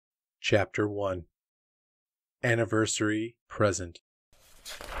Chapter 1 Anniversary Present.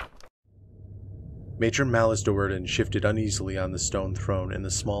 Matron Malice Do'Urden shifted uneasily on the stone throne in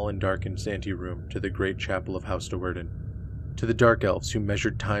the small and darkened anteroom to the great chapel of House Do'Urden. To the Dark Elves who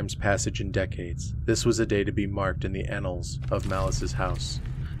measured time's passage in decades, this was a day to be marked in the annals of Malice's house.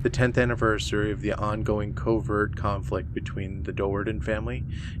 The 10th anniversary of the ongoing covert conflict between the Do'Urden family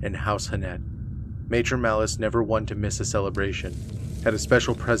and House Hannett. Matron Malice, never one to miss a celebration, had a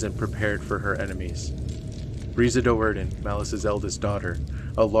special present prepared for her enemies. Drizzt Do'Urden, Malice's eldest daughter,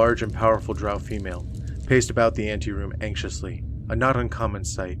 a large and powerful drow female, paced about the anteroom anxiously, a not uncommon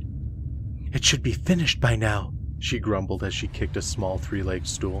sight. "It should be finished by now," she grumbled as she kicked a small three-legged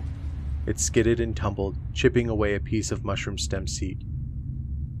stool. It skidded and tumbled, chipping away a piece of mushroom stem seat.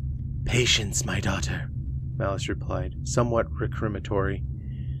 "Patience, my daughter," Malice replied, somewhat recriminatory,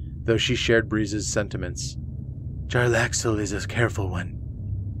 though she shared Drizzt's sentiments. "Jarlaxle is a careful one."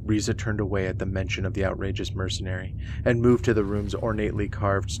 Drizzt turned away at the mention of the outrageous mercenary, and moved to the room's ornately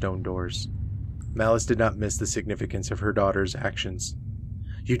carved stone doors. Malice did not miss the significance of her daughter's actions.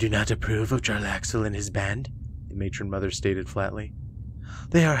 "You do not approve of Jarlaxle and his band?" the matron mother stated flatly.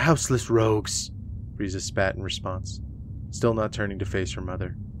 "They are houseless rogues," Drizzt spat in response, still not turning to face her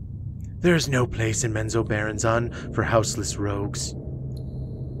mother. "There is no place in Menzoberranzan for houseless rogues.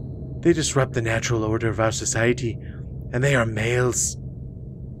 They disrupt the natural order of our society, and they are males."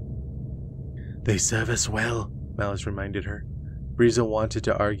 "They serve us well," Malice reminded her. Drizzt wanted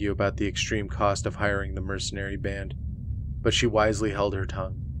to argue about the extreme cost of hiring the mercenary band, but she wisely held her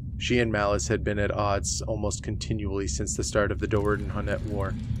tongue. She and Malice had been at odds almost continually since the start of the Do'Urden-Hannett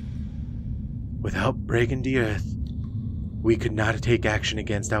War. "Without breaking the earth, we could not take action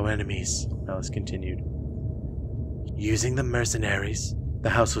against our enemies," Malice continued. "Using the mercenaries, the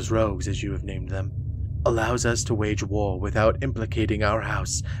houseless rogues as you have named them, allows us to wage war without implicating our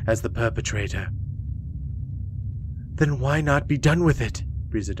house as the perpetrator." "Then why not be done with it?"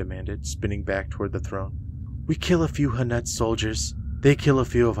 Drizzt demanded, spinning back toward the throne. "We kill a few Hannett soldiers, they kill a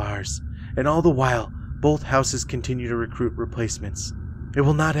few of ours, and all the while, both houses continue to recruit replacements. It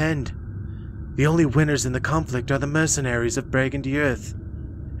will not end. The only winners in the conflict are the mercenaries of Bragan Earth,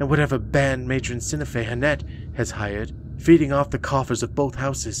 and whatever band Matron Sinife Hannett has hired, feeding off the coffers of both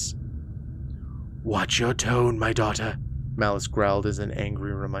houses." "Watch your tone, my daughter," Malice growled as an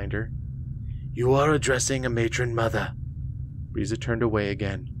angry reminder. "You are addressing a matron mother." Drizzt turned away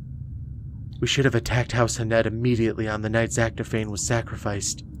again. "We should have attacked House Hannett immediately on the night Zaknafein was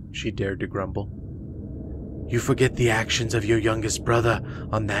sacrificed," she dared to grumble. "You forget the actions of your youngest brother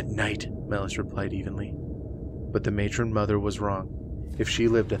on that night," Malice replied evenly. But the matron mother was wrong. If she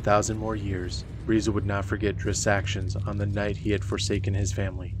lived 1,000 more years, Drizzt would not forget Drizzt's actions on the night he had forsaken his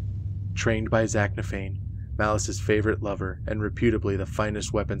family. Trained by Zaknafein, Malice's favorite lover, and reputably the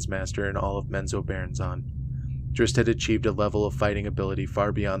finest weapons master in all of Menzoberranzan, Drizzt had achieved a level of fighting ability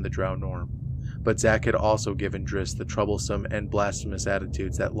far beyond the drow norm. But Zak had also given Drizzt the troublesome and blasphemous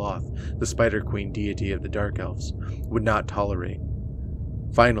attitudes that Loth, the Spider Queen deity of the Dark Elves, would not tolerate.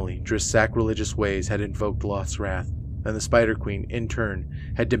 Finally, Drizzt's sacrilegious ways had invoked Loth's wrath, and the Spider Queen, in turn,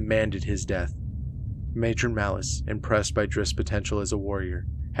 had demanded his death. Matron Malice, impressed by Drizzt's potential as a warrior,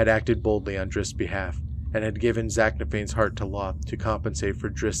 had acted boldly on Drizzt's behalf, and had given Zaknafein's heart to Loth to compensate for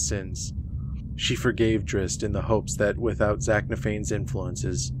Drizzt's sins. She forgave Drizzt in the hopes that, without Zaknafein's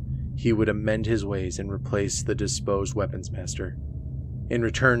influences, he would amend his ways and replace the disposed weapons master. In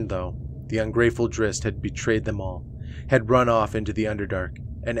return, though, the ungrateful Drizzt had betrayed them all, had run off into the Underdark,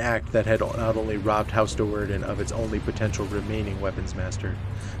 an act that had not only robbed House Do'Urden of its only potential remaining weapons master,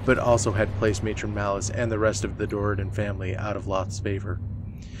 but also had placed Matron Malice and the rest of the Do'Urden family out of Loth's favor.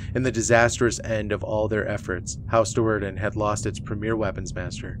 In the disastrous end of all their efforts, House Do'Urden had lost its premier weapons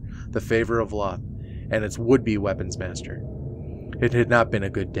master, the favor of Loth, and its would-be weapons master. It had not been a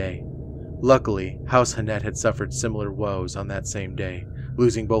good day. Luckily, House Hannett had suffered similar woes on that same day,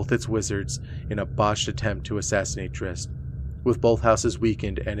 losing both its wizards in a botched attempt to assassinate Drizzt. With both houses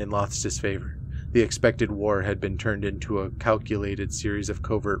weakened and in Loth's disfavor, the expected war had been turned into a calculated series of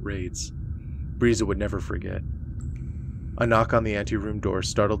covert raids. Drizzt would never forget. A knock on the anteroom door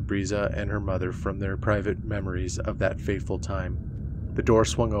startled Drizzt and her mother from their private memories of that fateful time. The door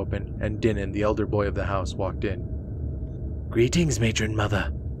swung open, and Dinnan, the elder boy of the house, walked in. "Greetings, matron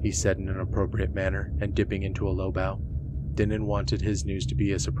mother," he said in an appropriate manner, and dipping into a low bow. Dinnan wanted his news to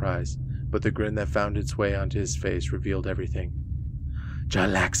be a surprise, but the grin that found its way onto his face revealed everything.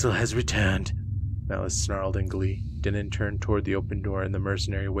 "Jarlaxle has returned," Malice snarled in glee. Dinnan turned toward the open door, and the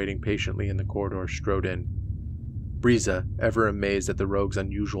mercenary waiting patiently in the corridor strode in. Drizzt, ever amazed at the rogue's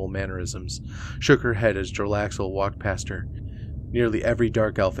unusual mannerisms, shook her head as Jarlaxle walked past her, Nearly every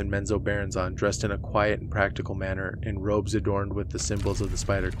dark elf in Menzoberranzan dressed in a quiet and practical manner, in robes adorned with the symbols of the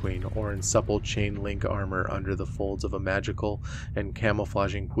Spider Queen, or in supple chain-link armor under the folds of a magical and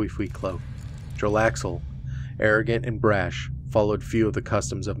camouflaging puifui cloak. Drolaxel, arrogant and brash, followed few of the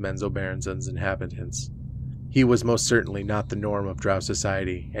customs of Menzoberranzan's inhabitants. He was most certainly not the norm of Drow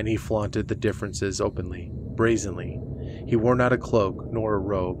society, and he flaunted the differences openly, brazenly. He wore not a cloak nor a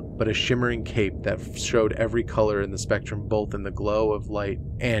robe, but a shimmering cape that showed every color in the spectrum, both in the glow of light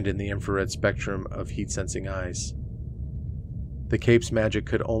and in the infrared spectrum of heat-sensing eyes. The cape's magic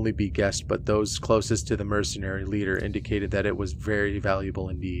could only be guessed, but those closest to the mercenary leader indicated that it was very valuable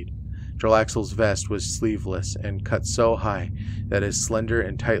indeed. Drolaxel's vest was sleeveless and cut so high that his slender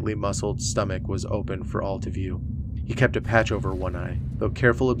and tightly muscled stomach was open for all to view. He kept a patch over one eye, though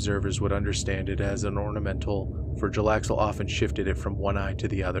careful observers would understand it as an ornamental, for Drolaxel often shifted it from one eye to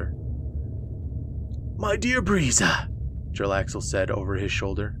the other. "My dear Briza," Drolaxel said over his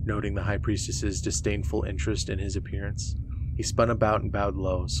shoulder, noting the High Priestess's disdainful interest in his appearance. He spun about and bowed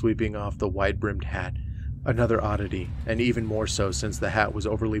low, sweeping off the wide-brimmed hat, another oddity, and even more so since the hat was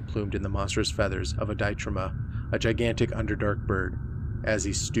overly plumed in the monstrous feathers of a ditrema, a gigantic underdark bird, as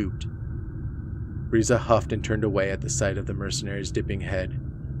he stooped. Briza huffed and turned away at the sight of the mercenary's dipping head.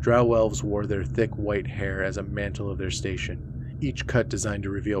 Drow elves wore their thick white hair as a mantle of their station, each cut designed to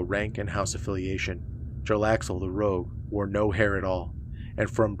reveal rank and house affiliation. Drolaxel, the rogue, wore no hair at all, and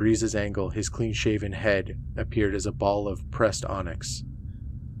from Briza's angle his clean-shaven head appeared as a ball of pressed onyx.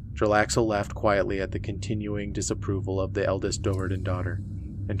 Drolaxel laughed quietly at the continuing disapproval of the eldest Do'Urden daughter,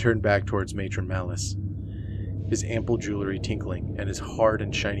 and turned back towards Matron Malice, his ample jewelry tinkling, and his hard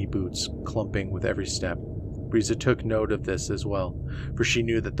and shiny boots clumping with every step. Briza took note of this as well, for she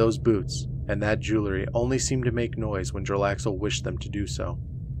knew that those boots and that jewelry only seemed to make noise when Drolaxel wished them to do so.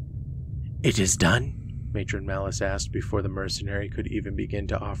 "It is done?" Matron Malice asked before the mercenary could even begin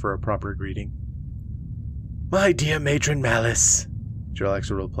to offer a proper greeting. "My dear Matron Malice,"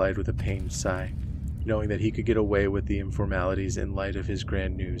 Drolaxel replied with a pained sigh, knowing that he could get away with the informalities in light of his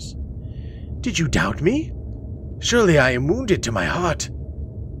grand news. "Did you doubt me? Surely I am wounded to my heart."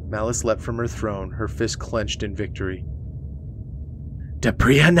 Malice leapt from her throne, her fist clenched in victory. "The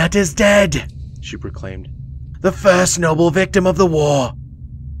Prianet is dead," she proclaimed. "The first noble victim of the war."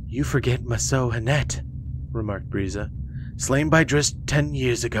 "You forget Maso Hanet," remarked Briza. "Slain by Drizzt 10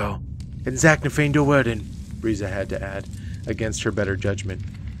 years ago. "And Zaknafein Do'Urden," Briza had to add, against her better judgment.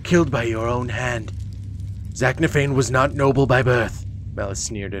 "Killed by your own hand." "Zaknafein was not noble by birth," Malice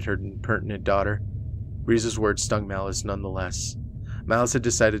sneered at her impertinent daughter. Briza's words stung Malice nonetheless. Malice had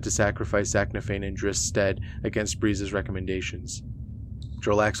decided to sacrifice Zaknafein in Drizzt's stead against Briza's recommendations.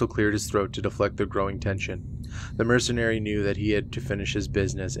 Drolaxel cleared his throat to deflect the growing tension. The mercenary knew that he had to finish his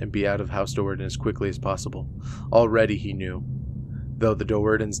business and be out of House Do'Urden as quickly as possible. Already he knew, though the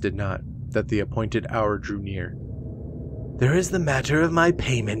Do'Urdens did not, that the appointed hour drew near. "There is the matter of my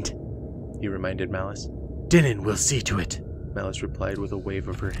payment," he reminded Malice. "Dinin will see to it," Malice replied with a wave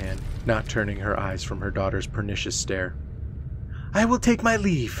of her hand, not turning her eyes from her daughter's pernicious stare. "I will take my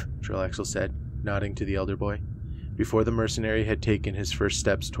leave," Drolaxel said, nodding to the elder boy. Before the mercenary had taken his first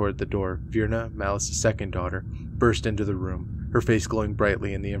steps toward the door, Virna, Malice's second daughter, burst into the room, her face glowing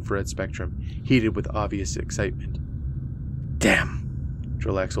brightly in the infrared spectrum, heated with obvious excitement. "Damn,"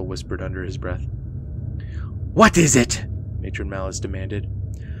 Drolaxel whispered under his breath. "What is it?" Matron Malice demanded.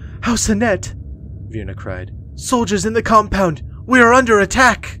 "House Hanet," Virna cried. "Soldiers in the compound! We are under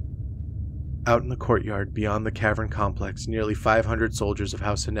attack!" Out in the courtyard, beyond the cavern complex, nearly 500 soldiers of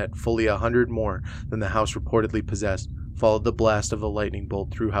House Hanet, fully 100 more than the house reportedly possessed, followed the blast of the lightning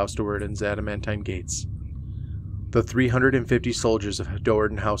bolt through House Do'Urden's adamantine gates. The 350 soldiers of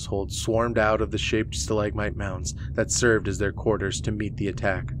Do'Urden household swarmed out of the shaped stalagmite mounds that served as their quarters to meet the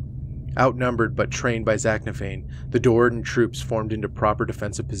attack. Outnumbered but trained by Zaknafein, the Do'Urden troops formed into proper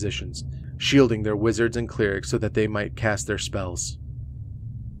defensive positions, shielding their wizards and clerics so that they might cast their spells.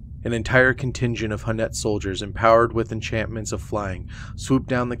 An entire contingent of Hanet soldiers, empowered with enchantments of flying, swooped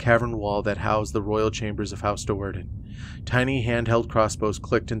down the cavern wall that housed the royal chambers of House Do'Urden. Tiny handheld crossbows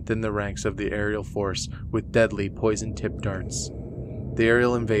clicked and thinned the ranks of the aerial force with deadly, poison-tipped darts. The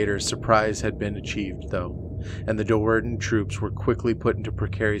aerial invaders' surprise had been achieved, though, and the Do'Urden troops were quickly put into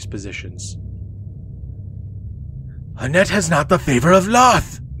precarious positions. "Hanet has not the favor of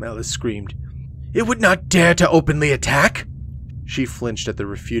Loth!" Malice screamed. "It would not dare to openly attack!" She flinched at the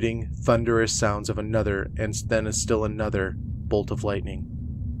refuting, thunderous sounds of another, and then still another, bolt of lightning.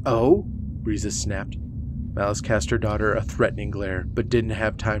 "Oh?" Briza snapped. Malice cast her daughter a threatening glare, but didn't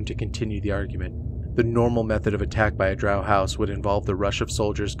have time to continue the argument. The normal method of attack by a drow house would involve the rush of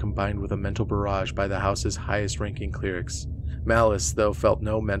soldiers combined with a mental barrage by the house's highest-ranking clerics. Malice, though, felt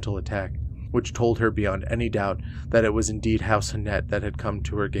no mental attack, which told her beyond any doubt that it was indeed House Hannett that had come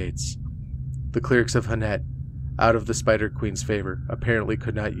to her gates. The clerics of Hannett, out of the Spider Queen's favor, apparently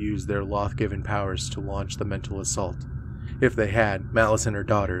could not use their Loth-given powers to launch the mental assault. If they had, Malice and her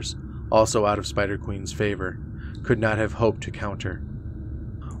daughters, also out of Spider Queen's favor, could not have hoped to counter.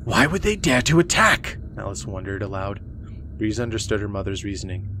 Why would they dare to attack? Malice wondered aloud. Breeze understood her mother's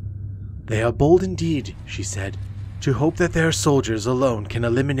reasoning. They are bold indeed, she said, to hope that their soldiers alone can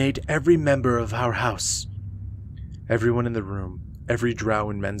eliminate every member of our house. Everyone in the room, every drow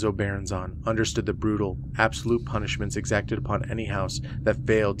in Menzo Baronzon, understood the brutal, absolute punishments exacted upon any house that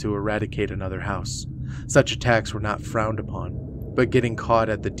failed to eradicate another house. Such attacks were not frowned upon, but getting caught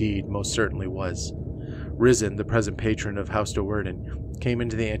at the deed most certainly was. Risen, the present patron of House Do'Urden, came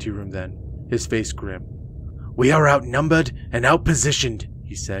into the anteroom then, his face grim. We are outnumbered and outpositioned,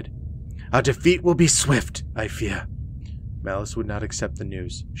 he said. Our defeat will be swift, I fear. Malice would not accept the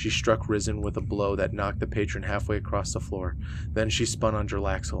news. She struck Risen with a blow that knocked the patron halfway across the floor. Then she spun on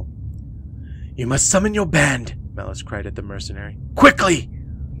Jarlaxle. You must summon your band, Malice cried at the mercenary. Quickly!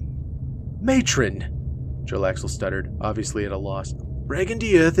 Matron, Jarlaxle stuttered, obviously at a loss.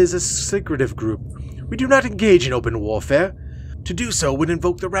 Bragandierth is a secretive group. We do not engage in open warfare. To do so would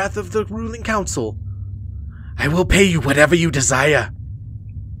invoke the wrath of the ruling council. I will pay you whatever you desire,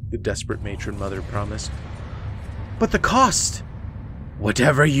 the desperate matron mother promised. But the cost?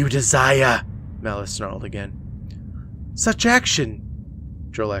 Whatever you desire, Malice snarled again. Such action,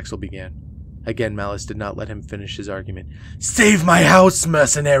 Jarlaxle began. Again, Malice did not let him finish his argument. Save my house,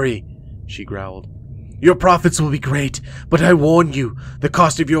 mercenary, she growled. Your profits will be great, but I warn you, the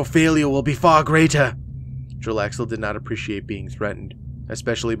cost of your failure will be far greater. Jarlaxle did not appreciate being threatened,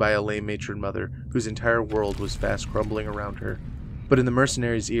 especially by a lame matron mother whose entire world was fast crumbling around her. But in the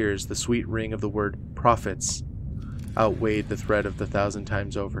mercenary's ears, the sweet ring of the word profits outweighed the threat of the 1,000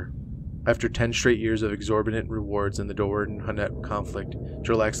 times over. After 10 straight years of exorbitant rewards in the Do'Urden-Hannett conflict,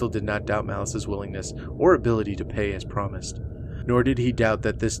 Jarlaxle did not doubt Malice's willingness or ability to pay as promised. Nor did he doubt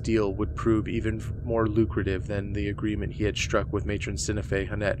that this deal would prove even more lucrative than the agreement he had struck with Matron Sinefé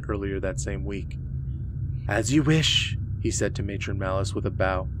Hannett earlier that same week. As you wish, he said to Matron Malice with a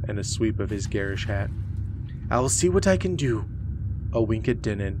bow and a sweep of his garish hat. I will see what I can do. A wink at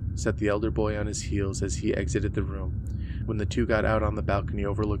Dinan set the elder boy on his heels as he exited the room. When the two got out on the balcony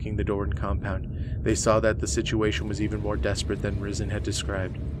overlooking the Do'Urden compound, they saw that the situation was even more desperate than Risen had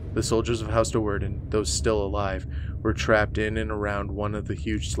described. The soldiers of House Do'Urden, those still alive, were trapped in and around one of the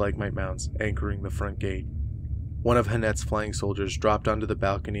huge stalagmite mounds anchoring the front gate. One of Hannett's flying soldiers dropped onto the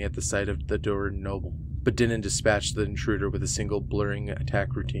balcony at the sight of the Do'Urden noble, but Dinan dispatched the intruder with a single blurring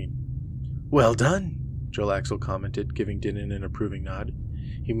attack routine. Well done, Jarlaxle commented, giving Dinan an approving nod.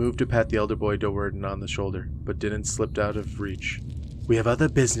 He moved to pat the elder boy Do'Urden on the shoulder, but Dinan slipped out of reach. We have other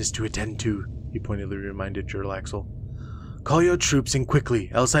business to attend to, he pointedly reminded Jarlaxle. Call your troops in quickly,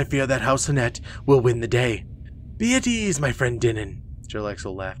 else I fear that House Hannett will win the day. Be at ease, my friend Dinan.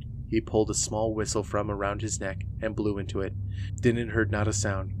 Jarlaxle laughed. He pulled a small whistle from around his neck and blew into it. Dinan heard not a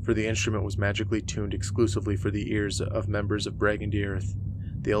sound, for the instrument was magically tuned exclusively for the ears of members of Bragandierth.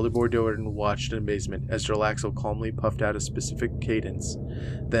 The elder boy Do'Urden watched in amazement as Jarlaxle calmly puffed out a specific cadence.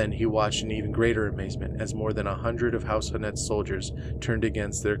 Then he watched in even greater amazement as more than 100 of House Hannett's soldiers turned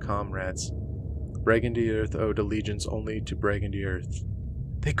against their comrades. Bragandierth owed allegiance only to Bragandierth.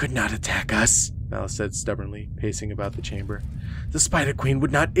 They could not attack us, Malice said stubbornly, pacing about the chamber. The Spider Queen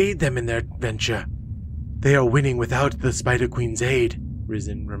would not aid them in their venture. They are winning without the Spider Queen's aid,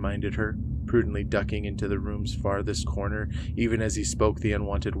 Risen reminded her, prudently ducking into the room's farthest corner, even as he spoke the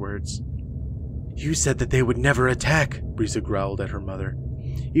unwanted words. You said that they would never attack, Breeza growled at her mother.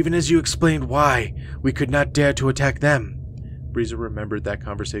 Even as you explained why, we could not dare to attack them. Breeza remembered that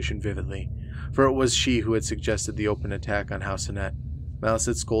conversation vividly, for it was she who had suggested the open attack on House Hannett. Malice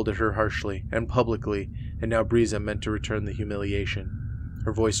had scolded her harshly and publicly, and now Breeza meant to return the humiliation.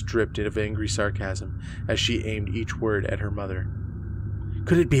 Her voice dripped of angry sarcasm as she aimed each word at her mother.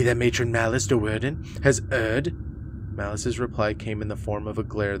 Could it be that Matron Malice Do'Urden has erred? Malice's reply came in the form of a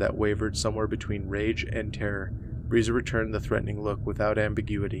glare that wavered somewhere between rage and terror. Breeza returned the threatening look without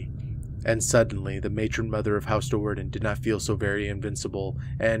ambiguity. And suddenly, the matron mother of House Do'Urden did not feel so very invincible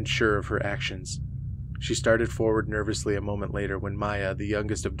and sure of her actions. She started forward nervously a moment later when Maya, the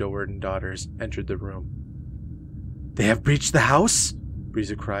youngest of Do'Urden daughters, entered the room. They have breached the house?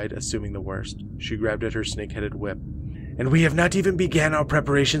 Breeza cried, assuming the worst. She grabbed at her snake-headed whip. And we have not even begun our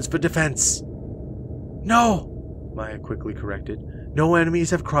preparations for defense. No, Maya quickly corrected. No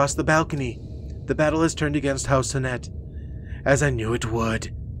enemies have crossed the balcony. The battle has turned against House Hannett. As I knew it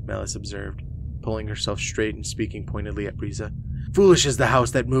would, Malice observed. pulling herself straight and speaking pointedly at Briza. Foolish is the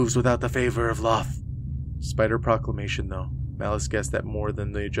house that moves without the favor of Loth. Spider proclamation, though. Malice guessed that more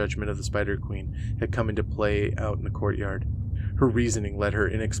than the judgment of the Spider Queen had come into play out in the courtyard. Her reasoning led her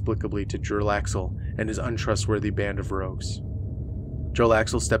inexplicably to Axel and his untrustworthy band of rogues.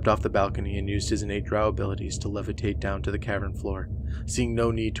 Axel stepped off the balcony and used his innate drow abilities to levitate down to the cavern floor, seeing no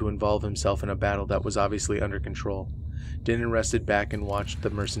need to involve himself in a battle that was obviously under control. Dinan rested back and watched the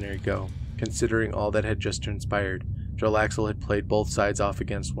mercenary go. Considering all that had just transpired, Axel had played both sides off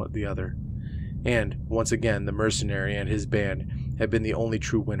against the other. And, once again, the mercenary and his band had been the only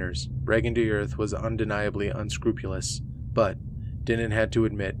true winners. Bragging to Earth was undeniably unscrupulous, but, Dinan had to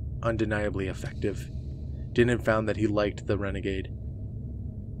admit, undeniably effective. Dinan found that he liked the renegade.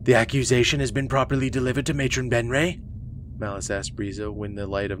 The accusation has been properly delivered to Matron Benray? Malice asked Briza when the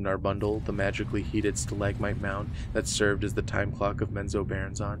light of Narbundle, the magically heated stalagmite mound that served as the time clock of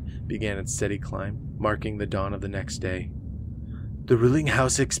Menzoberranzan, began its steady climb, marking the dawn of the next day. The ruling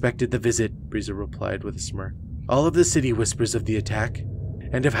house expected the visit, Briza replied with a smirk. All of the city whispers of the attack,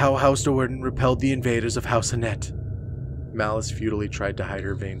 and of how House Do'Urden repelled the invaders of House Annette. Malice futilely tried to hide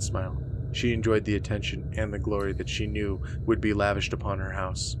her vain smile. She enjoyed the attention and the glory that she knew would be lavished upon her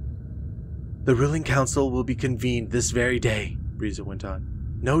house. The ruling council will be convened this very day, Briza went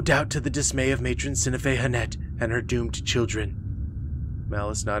on. No doubt to the dismay of Matron Sinife Hannett and her doomed children.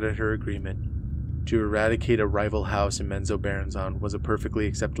 Malice nodded her agreement. To eradicate a rival house in Menzoberranzan was a perfectly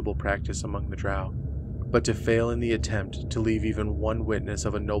acceptable practice among the Drow. But to fail in the attempt to leave even one witness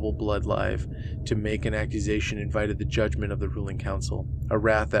of a noble blood alive to make an accusation invited the judgment of the ruling council, a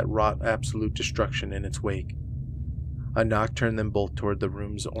wrath that wrought absolute destruction in its wake. A knock turned them both toward the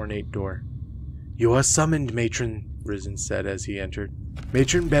room's ornate door. You are summoned, Matron, Risen said as he entered.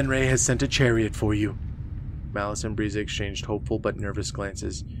 Matron Benray has sent a chariot for you. Malice and Briza exchanged hopeful but nervous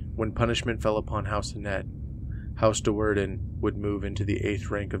glances. When punishment fell upon House Annette, House Do'Urden would move into the 8th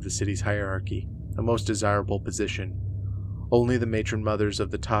rank of the city's hierarchy, a most desirable position. Only the matron mothers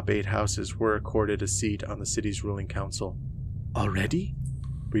of the top 8 houses were accorded a seat on the city's ruling council. Already?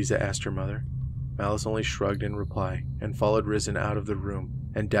 Briza asked her mother. Malice only shrugged in reply, and followed Risen out of the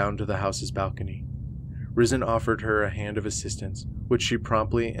room and down to the house's balcony. Risen offered her a hand of assistance, which she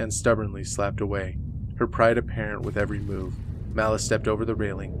promptly and stubbornly slapped away, her pride apparent with every move. Malice stepped over the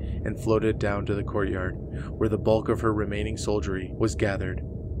railing and floated down to the courtyard, where the bulk of her remaining soldiery was gathered.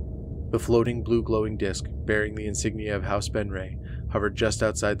 The floating blue glowing disc, bearing the insignia of House Benray, hovered just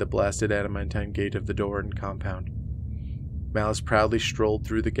outside the blasted adamantine gate of the Do'Urden compound. Malice proudly strolled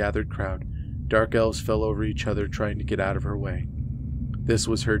through the gathered crowd. Dark elves fell over each other trying to get out of her way. This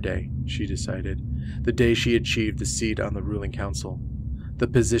was her day, she decided, the day she achieved the seat on the ruling council, the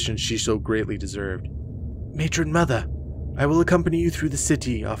position she so greatly deserved. Matron Mother, I will accompany you through the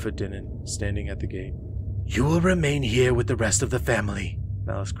city, offered Dinan, standing at the gate. You will remain here with the rest of the family,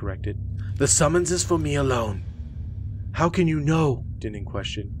 Malice corrected. The summons is for me alone. How can you know? Dinan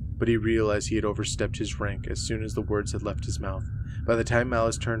questioned, but he realized he had overstepped his rank as soon as the words had left his mouth. By the time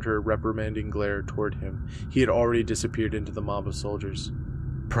Malice turned her reprimanding glare toward him, he had already disappeared into the mob of soldiers.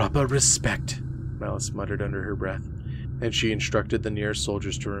 Proper respect, Malice muttered under her breath, and she instructed the nearest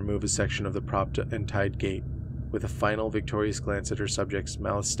soldiers to remove a section of the propped and tied gate. With a final victorious glance at her subjects,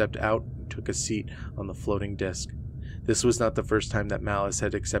 Malice stepped out and took a seat on the floating disc. This was not the first time that Malice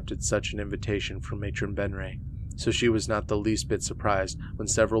had accepted such an invitation from Matron Benray, so she was not the least bit surprised when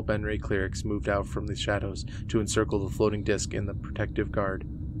several Benray clerics moved out from the shadows to encircle the floating disc in the protective guard.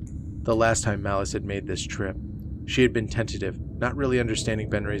 The last time Malice had made this trip, she had been tentative, not really understanding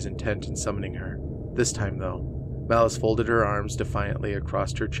Benray's intent in summoning her. This time, though, Malice folded her arms defiantly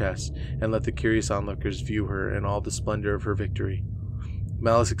across her chest and let the curious onlookers view her in all the splendor of her victory.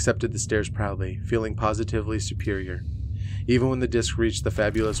 Malice accepted the stares proudly, feeling positively superior. Even when the disc reached the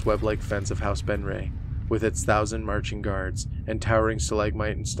fabulous web-like fence of House Benray, with its 1,000 marching guards and towering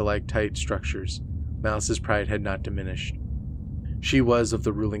stalagmite and stalactite structures, Malice's pride had not diminished. She was of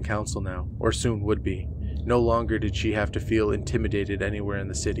the ruling council now, or soon would be. No longer did she have to feel intimidated anywhere in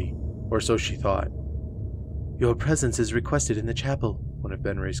the city, or so she thought. Your presence is requested in the chapel, one of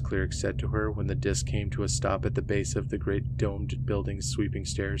Benray's clerics said to her when the disc came to a stop at the base of the great domed building's sweeping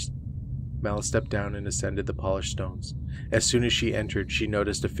stairs. Malice stepped down and ascended the polished stones. As soon as she entered, she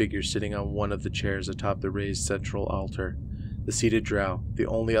noticed a figure sitting on one of the chairs atop the raised central altar. The seated drow, the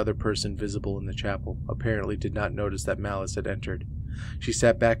only other person visible in the chapel, apparently did not notice that Malice had entered. She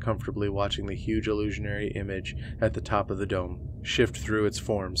sat back comfortably watching the huge illusionary image at the top of the dome shift through its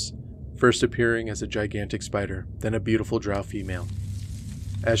forms, first appearing as a gigantic spider, then a beautiful drow female.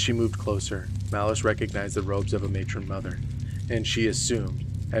 As she moved closer, Malice recognized the robes of a matron mother, and she assumed,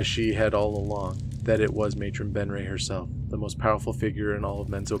 as she had all along, that it was Matron Benray herself, the most powerful figure in all of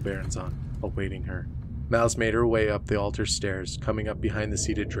Menzoberranzan, awaiting her. Malice made her way up the altar stairs, coming up behind the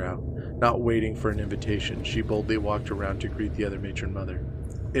seated drow. Not waiting for an invitation, she boldly walked around to greet the other matron mother.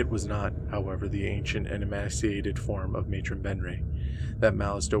 It was not, however, the ancient and emaciated form of Matron Benray that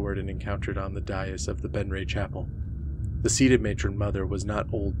Malice Do'Urden encountered on the dais of the Benray Chapel. The seated matron mother was not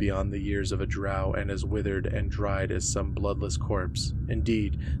old beyond the years of a drow and as withered and dried as some bloodless corpse.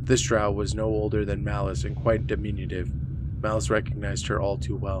 Indeed, this drow was no older than Malice and quite diminutive. Malice recognized her all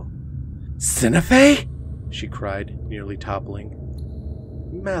too well. "Sinifé?" she cried, nearly toppling.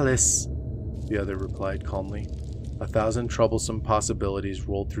 "Malice," the other replied calmly. 1,000 troublesome possibilities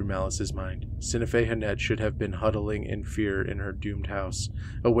rolled through Malice's mind. Sinifé Hanet should have been huddling in fear in her doomed house,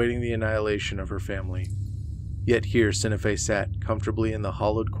 awaiting the annihilation of her family. Yet here Sinifé sat, comfortably in the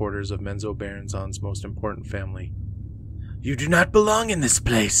hallowed quarters of Menzoberranzan's most important family. "You do not belong in this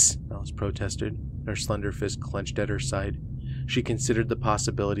place," Malice protested, her slender fist clenched at her side. She considered the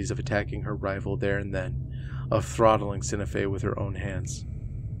possibilities of attacking her rival there and then, of throttling Sinifé with her own hands.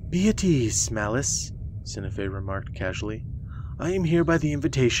 "Be at ease, Malice," Sinifé remarked casually. "I am here by the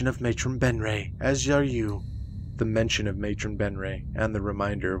invitation of Matron Benray, as are you." The mention of Matron Benray, and the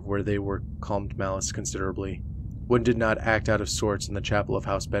reminder of where they were, calmed Malice considerably. One did not act out of sorts in the chapel of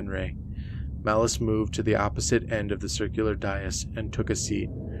House Benray. Malice moved to the opposite end of the circular dais and took a seat,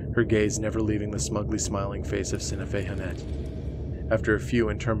 her gaze never leaving the smugly smiling face of Sinifé Hanet. After a few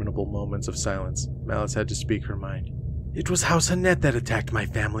interminable moments of silence, Malice had to speak her mind. "It was House Hanet that attacked my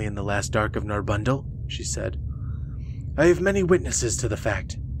family in the last dark of Narbundle," she said. "I have many witnesses to the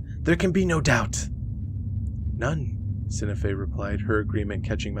fact. There can be no doubt." "None," Sinifé replied, her agreement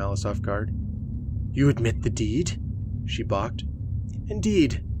catching Malice off guard. "You admit the deed?" She balked.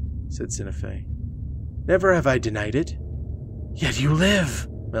 "Indeed," said Sinifé. "Never have I denied it." "Yet you live,"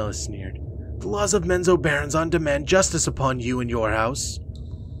 Malice sneered. "The laws of Menzoberranzan demand justice upon you and your house."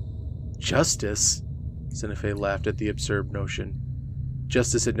 "Justice?" Sinifé laughed at the absurd notion.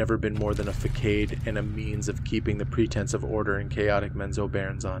 Justice had never been more than a facade and a means of keeping the pretense of order in chaotic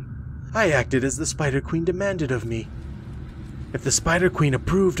Menzoberranzan. "I acted as the Spider Queen demanded of me. If the Spider Queen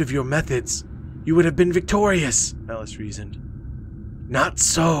approved of your methods, you would have been victorious," Malice reasoned. "Not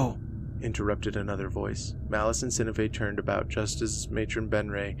so," interrupted another voice. Malice and Sinifé turned about just as Matron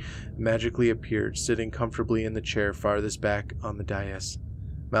Benray magically appeared, sitting comfortably in the chair farthest back on the dais.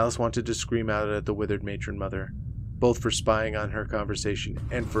 Malice wanted to scream out at the withered matron mother, both for spying on her conversation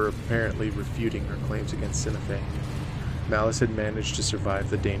and for apparently refuting her claims against Sinifé. Malice had managed to survive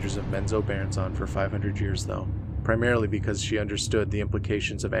the dangers of Menzoberranzan for 500 years, though, primarily because she understood the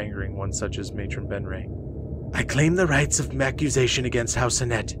implications of angering one such as Matron Benray. "I claim the rights of accusation against House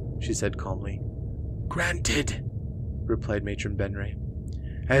Hanet," she said calmly. "Granted," replied Matron Benray.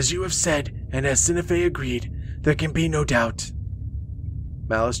 "As you have said, and as Sinifé agreed, there can be no doubt."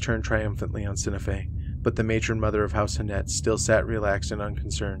 Malice turned triumphantly on Sinifé, but the matron mother of House Hanet still sat relaxed and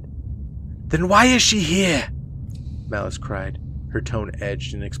unconcerned. "Then why is she here?" Malice cried, her tone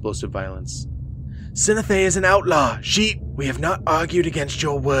edged in explosive violence. "Sinifé is an outlaw. We have not argued against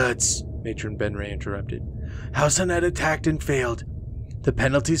your words," Matron Benray interrupted. "House Hanet attacked and failed. The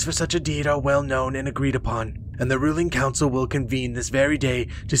penalties for such a deed are well known and agreed upon, and the ruling council will convene this very day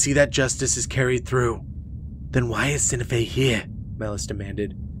to see that justice is carried through." "Then why is Sinifé here?" Malice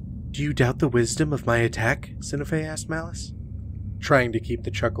demanded. "Do you doubt the wisdom of my attack?" Sinifé asked Malice, trying to keep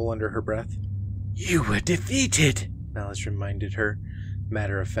the chuckle under her breath. "You were defeated," Malice reminded her,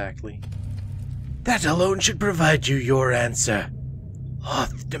 matter-of-factly. "That alone should provide you your answer."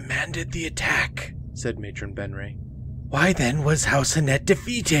 "Hoth demanded the attack," said Matron Benray. "Why then was House Hanet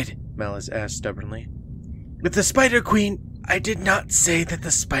defeated?" Malice asked stubbornly. "With the Spider Queen, I did not say that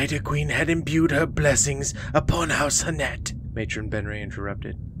the Spider Queen had imbued her blessings upon House Hanet," Matron Benray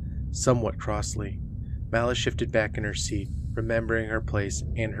interrupted, somewhat crossly. Malice shifted back in her seat, remembering her place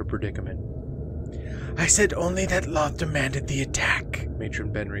and her predicament. "I said only that Loth demanded the attack,"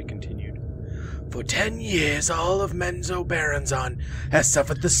 Matron Benray continued. "For 10 years all of Menzoberranzan has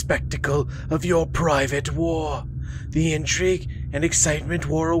suffered the spectacle of your private war. The intrigue and excitement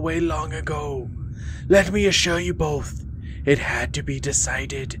wore away long ago. Let me assure you both, it had to be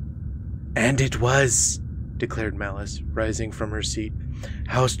decided." "And it was," declared Malice, rising from her seat.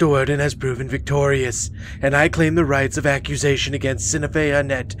 "House Do'Urden has proven victorious, and I claim the rights of accusation against Sinifé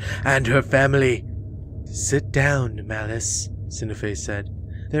Hanet and her family." "Sit down, Malice," Sinifé said.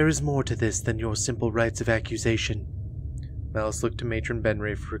 "There is more to this than your simple rights of accusation." Malice looked to Matron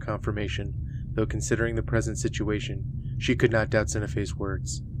Benray for confirmation, though considering the present situation, she could not doubt Sinifé's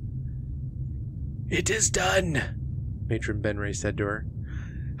words. "It is done," Matron Benray said to her.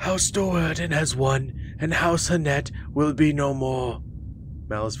 House Do'Urden has won, and House Hannett will be no more.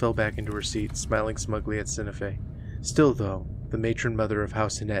 Malice fell back into her seat, smiling smugly at Sinafe. Still, though, the matron mother of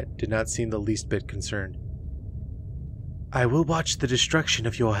House Hannett did not seem the least bit concerned. I will watch the destruction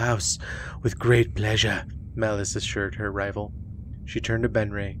of your house with great pleasure, Malice assured her rival. She turned to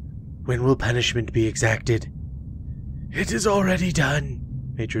Benray. When will punishment be exacted? It is already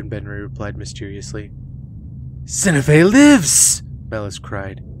done, Matron Benray replied mysteriously. Sinafe lives! Malice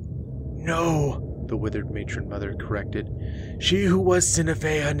cried. No, the withered matron mother corrected. She who was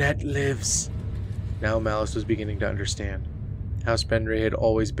Sinafe Hannett lives. Now Malice was beginning to understand. House Benray had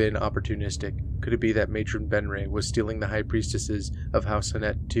always been opportunistic. Could it be that Matron Benray was stealing the high priestesses of House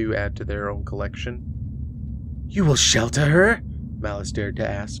Hannett to add to their own collection? You will shelter her? Malice dared to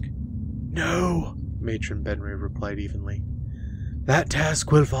ask. No, Matron Benray replied evenly. That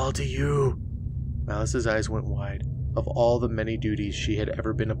task will fall to you. Malice's eyes went wide. Of all the many duties she had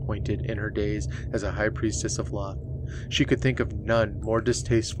ever been appointed in her days as a high priestess of Loth, she could think of none more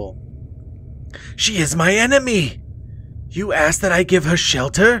distasteful. She is my enemy! You ask that I give her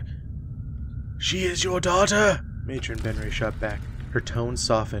shelter? She is your daughter, Matron Benray shot back. Her tone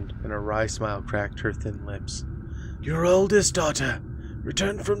softened, and a wry smile cracked her thin lips. Your oldest daughter,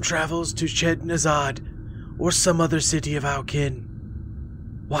 returned from travels to Shed Nazad, or some other city of our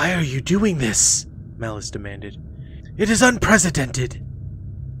kin. Why are you doing this? Malice demanded. It is unprecedented.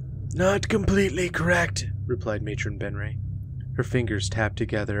 Not completely correct, replied Matron Benray. Her fingers tapped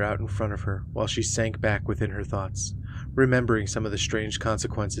together out in front of her while she sank back within her thoughts, remembering some of the strange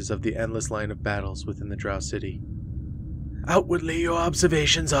consequences of the endless line of battles within the Drow city. Outwardly your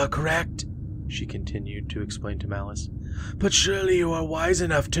observations are correct, she continued to explain to Malice, but surely you are wise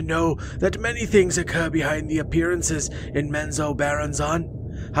enough to know that many things occur behind the appearances in Menzo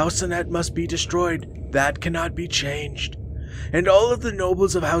Baranzan. House Hannett must be destroyed, that cannot be changed, and all of the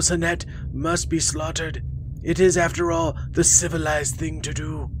nobles of House Hannett must be slaughtered. It is, after all, the civilized thing to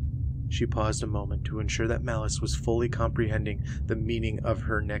do. She paused a moment to ensure that Malice was fully comprehending the meaning of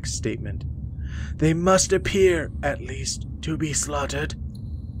her next statement. They must appear, at least, to be slaughtered.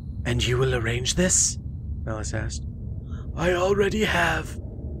 And you will arrange this? Malice asked. I already have,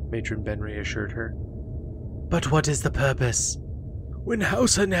 Matron Benray assured her. But what is the purpose? When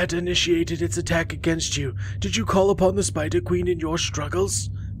House Hannett initiated its attack against you, did you call upon the Spider Queen in your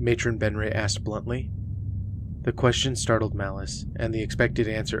struggles? Matron Benray asked bluntly. The question startled Malice, and the expected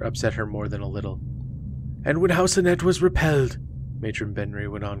answer upset her more than a little. And when House Hannett was repelled, Matron Benray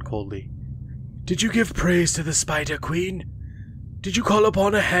went on coldly, did you give praise to the Spider Queen? Did you call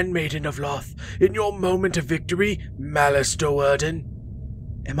upon a handmaiden of Loth in your moment of victory, Malice Do'Urden?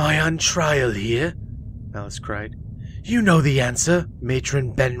 Am I on trial here? Malice cried. You know the answer,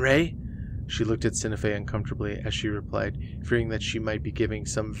 Matron Benray. She looked at Sinafe uncomfortably as she replied, fearing that she might be giving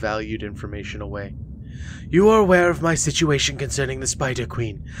some valued information away. You are aware of my situation concerning the Spider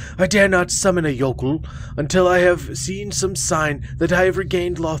Queen. I dare not summon a yokel until I have seen some sign that I have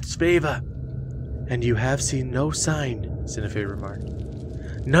regained Loth's favor. And you have seen no sign, Sinafe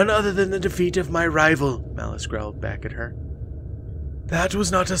remarked. None other than the defeat of my rival, Malice growled back at her. That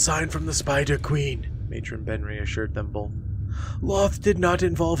was not a sign from the Spider Queen, Matron Benray assured them both. Loth did not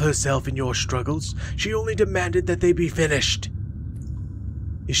involve herself in your struggles. She only demanded that they be finished.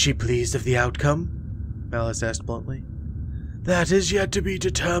 Is she pleased of the outcome? Malice asked bluntly. That is yet to be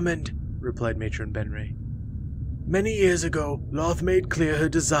determined, replied Matron Benray. Many years ago, Loth made clear her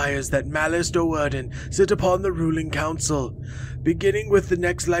desires that Malice Do'Urden sit upon the ruling council. Beginning with the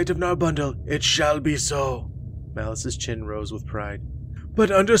next light of Narbundle, it shall be so. Malice's chin rose with pride. But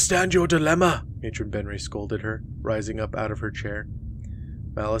understand your dilemma, Matron Benray scolded her, rising up out of her chair.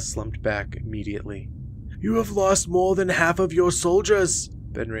 Malice slumped back immediately. You have lost more than half of your soldiers,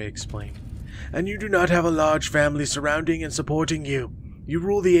 Benray explained, and you do not have a large family surrounding and supporting you. You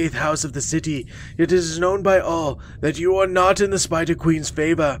rule the 8th house of the city, yet it is known by all that you are not in the Spider Queen's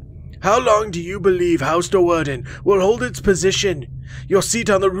favor. How long do you believe House Do'Urden will hold its position? Your seat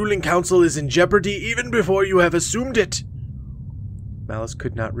on the ruling council is in jeopardy even before you have assumed it. Malice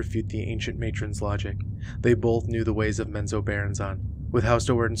could not refute the ancient matron's logic. They both knew the ways of Menzo Baranzan. With House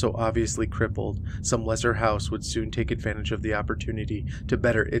Do'Urden so obviously crippled, some lesser house would soon take advantage of the opportunity to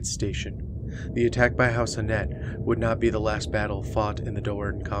better its station. The attack by House Hannett would not be the last battle fought in the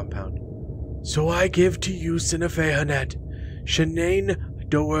Do'Urden compound. So I give to you Sinafe Hannett, Shanaine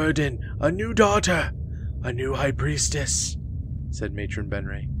Do'Urden, a new daughter, a new high priestess, said Matron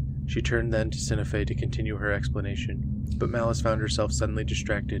Benray. She turned then to Sinafe to continue her explanation, but Malice found herself suddenly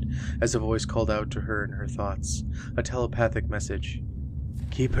distracted as a voice called out to her in her thoughts, a telepathic message.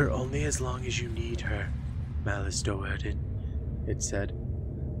 Keep her only as long as you need her, Malice Do'Urden, it said.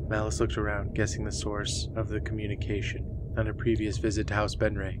 Malice looked around, guessing the source of the communication. On a previous visit to House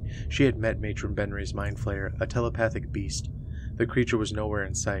Benray, she had met Matron Benray's mind flayer, a telepathic beast. The creature was nowhere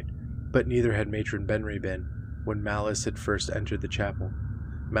in sight, but neither had Matron Benray been when Malice had first entered the chapel.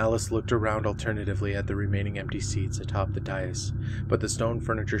 Malice looked around alternatively at the remaining empty seats atop the dais, but the stone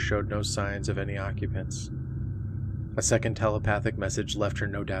furniture showed no signs of any occupants. A second telepathic message left her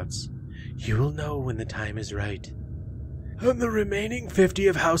no doubts. You will know when the time is right. And the remaining 50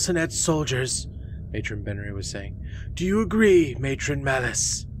 of House Annette's soldiers, Matron Benray was saying. Do you agree, Matron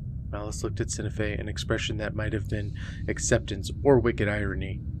Malice? Malice looked at Sinife, an expression that might have been acceptance or wicked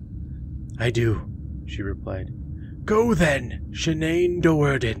irony. I do, she replied. Go then, Shanane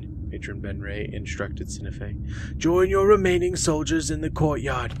Doerden, Matron Benray instructed Sinife. Join your remaining soldiers in the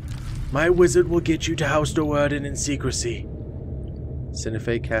courtyard. My wizard will get you to House Doerden in secrecy.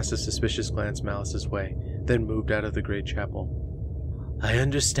 Sinife cast a suspicious glance Malice's way, then moved out of the great chapel. I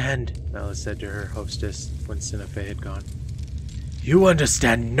understand, Malice said to her hostess when Sinife had gone. You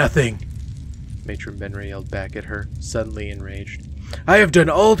understand nothing, Matron Benray yelled back at her, suddenly enraged. I have done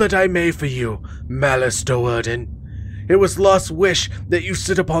all that I may for you, Malice Doerden. It was Lost's wish that you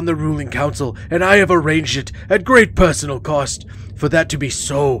sit upon the ruling council, and I have arranged it, at great personal cost, for that to be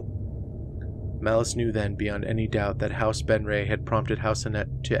so. Malice knew then, beyond any doubt, that House Benray had prompted House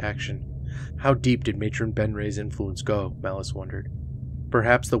Annette to action. How deep did Matron Benray's influence go, Malice wondered.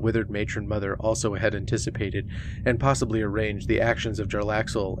 Perhaps the withered matron mother also had anticipated, and possibly arranged, the actions of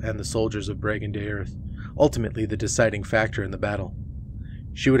Jarlaxle and the soldiers of Bregan de Earth, ultimately the deciding factor in the battle.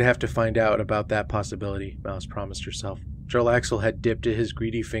 She would have to find out about that possibility, Malice promised herself. Jarlaxle had dipped his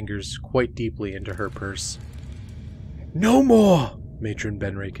greedy fingers quite deeply into her purse. No more, Matron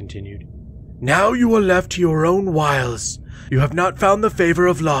Benray continued. Now you are left to your own wiles. You have not found the favor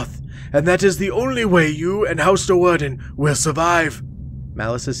of Loth, and that is the only way you and House Doerden will survive.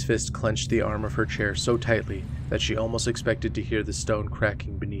 Malice's fist clenched the arm of her chair so tightly that she almost expected to hear the stone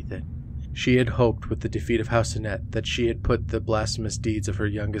cracking beneath it. She had hoped with the defeat of House Annette that she had put the blasphemous deeds of her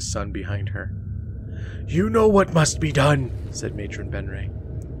youngest son behind her. You know what must be done, said Matron Benray.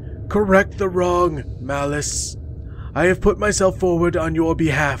 Correct the wrong, Malice. I have put myself forward on your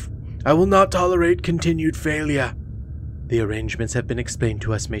behalf. I will not tolerate continued failure. The arrangements have been explained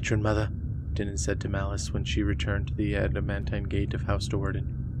to us, Matron Mother, Dinan said to Malice when she returned to the adamantine gate of House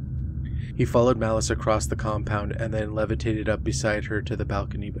Doerden. He followed Malice across the compound and then levitated up beside her to the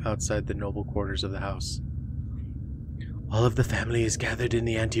balcony outside the noble quarters of the house. All of the family is gathered in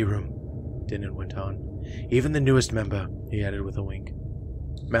the anteroom, Dinan went on. Even the newest member, he added with a wink.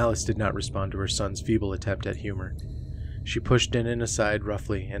 Malice did not respond to her son's feeble attempt at humor. She pushed Dinan aside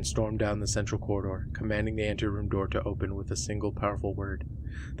roughly and stormed down the central corridor, commanding the anteroom door to open with a single powerful word.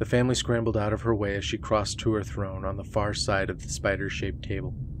 The family scrambled out of her way as she crossed to her throne on the far side of the spider-shaped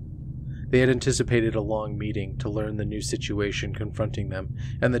table. They had anticipated a long meeting to learn the new situation confronting them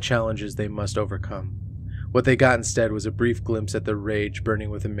and the challenges they must overcome. What they got instead was a brief glimpse at the rage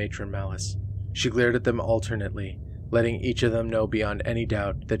burning within Matron Malice. She glared at them alternately, letting each of them know beyond any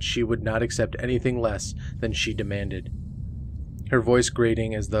doubt that she would not accept anything less than she demanded. Her voice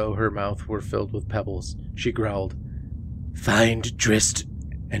grating as though her mouth were filled with pebbles, she growled, Find Drizzt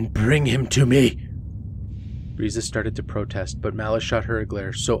and bring him to me. Drizzt started to protest, but Malice shot her a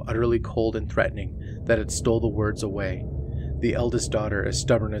glare so utterly cold and threatening that it stole the words away. The eldest daughter, as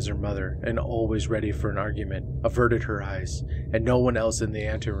stubborn as her mother, and always ready for an argument, averted her eyes, and no one else in the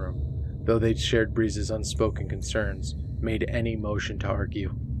anteroom, though they shared Drizzt's unspoken concerns, made any motion to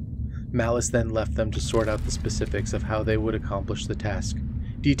argue. Malice then left them to sort out the specifics of how they would accomplish the task.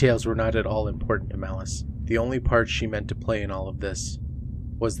 Details were not at all important to Malice. The only part she meant to play in all of this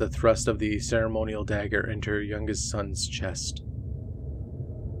was the thrust of the ceremonial dagger into her youngest son's chest.